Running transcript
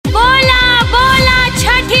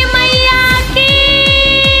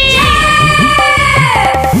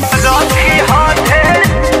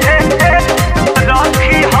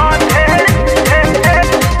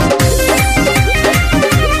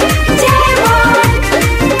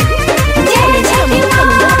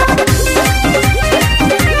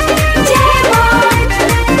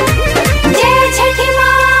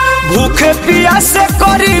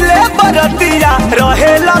बरतिया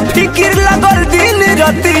रहेला फिकिर लगल दिन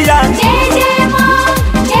रतिया। जय जय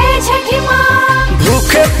माँ जय छठी माँ।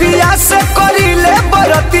 भूखे प्यास करिले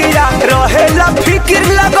बरतिया रहेला फिकिर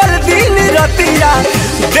लगल दिन रतिया।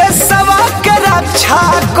 देशवा के रक्षा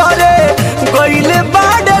करे गइले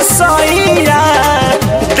बाड़े सैया।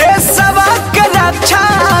 देशवा के रक्षा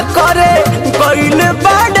करे गइले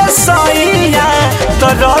बाड़े सैया।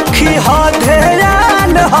 तो रखी ह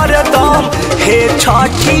ध्यान हरदम हे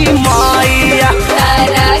छठी मैया।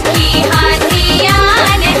 रखिहा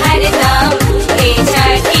ध्यान हरदम हे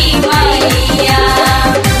छठी मैया।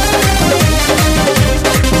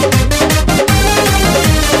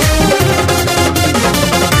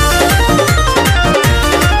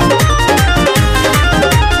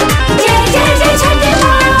 जय जय जय छठी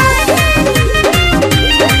माँ।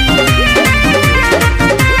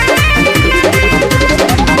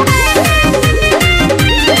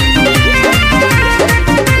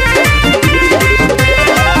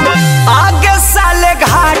 आगे साले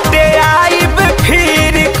घाटे आइब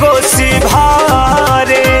फिर कोसी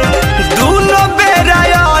भारे। दूनो बेरा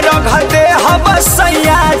अर्घ दे हब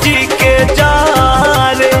सैया जी के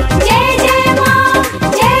जारे। जय जय माँ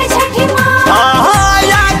जय छठी माँ।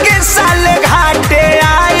 आगे साले घाटे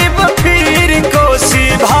आइब फिर कोसी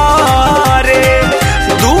भारे।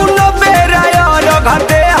 दूनो बेरा अर्घ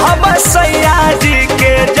दे हब सैया जी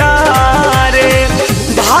के जारे।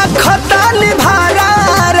 भाखता निभारा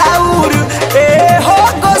राउर ए हो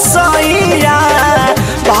गोसैया।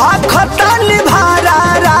 भाखता निभारा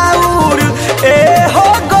राउर ए हो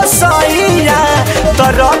गोसैया। तो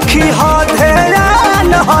रखी ह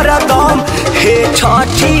ध्यान हरदम हे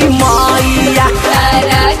छठी मैया।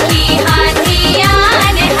 रखिहा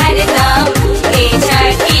ध्यान हरदम हे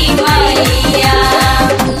छठी मैया।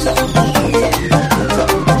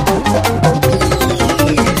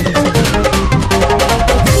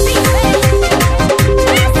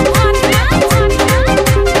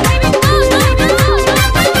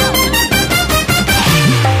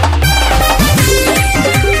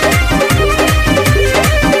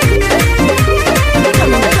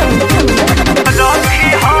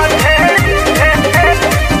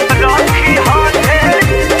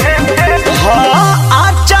 हाँ,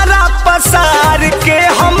 आचरा पसार के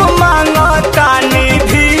हम मांगतानी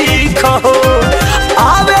भीख हो।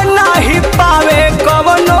 आवे नाही पावे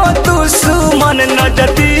कवनो दुश्मन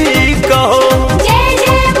नजदीक हो। जय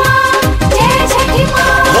जय माँ जय छठी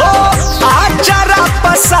माँ। हो आचरा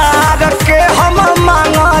पसार के हम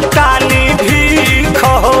मांगतानी भीख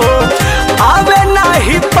हो। आवे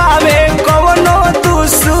नाही पावे कवनो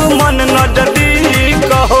दुश्मन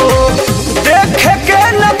नजदीक हो। देखे के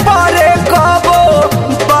न पारे कबो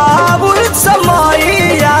बाबुल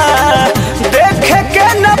समैया। देखे के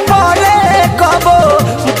न पारे कबो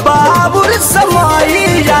बाबुल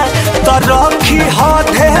समैया। तो रखी ह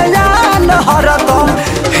ध्यान हरदम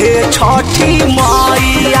हे छठी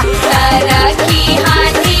मैया। रखिहा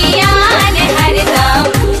ध्यान हरदम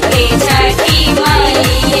हे छठी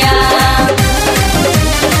मैया।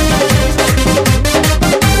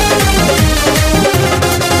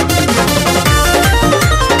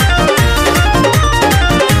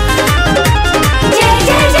 जय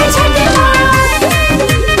जय जय छठी माँ।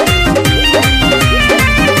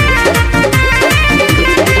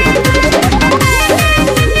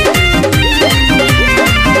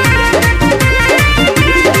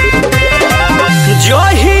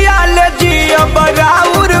 जहियाल जियब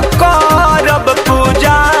राउर करब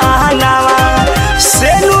पूजानवा।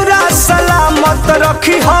 सेनुरा सलामत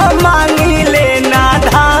रखी ह मांगी लेना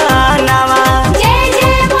धानवा। जय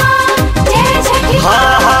जय माँ जय छठी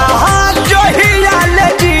माँ। जहियाल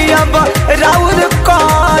जियब राउर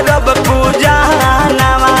करब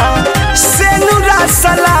पूजानवा। सेनुरा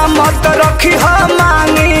सलामत रखी ह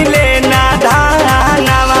मांगी लेना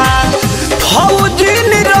धानवा। फौजी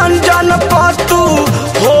निरंजन पतु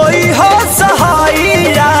होई हो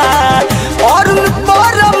सहाइया। अरुण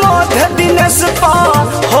पर मध्य दिनेश पा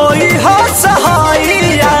होई हो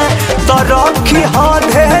सहाइया। तो रखी ह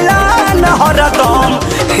ध्यान हरदम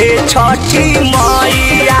हे छठी माँ।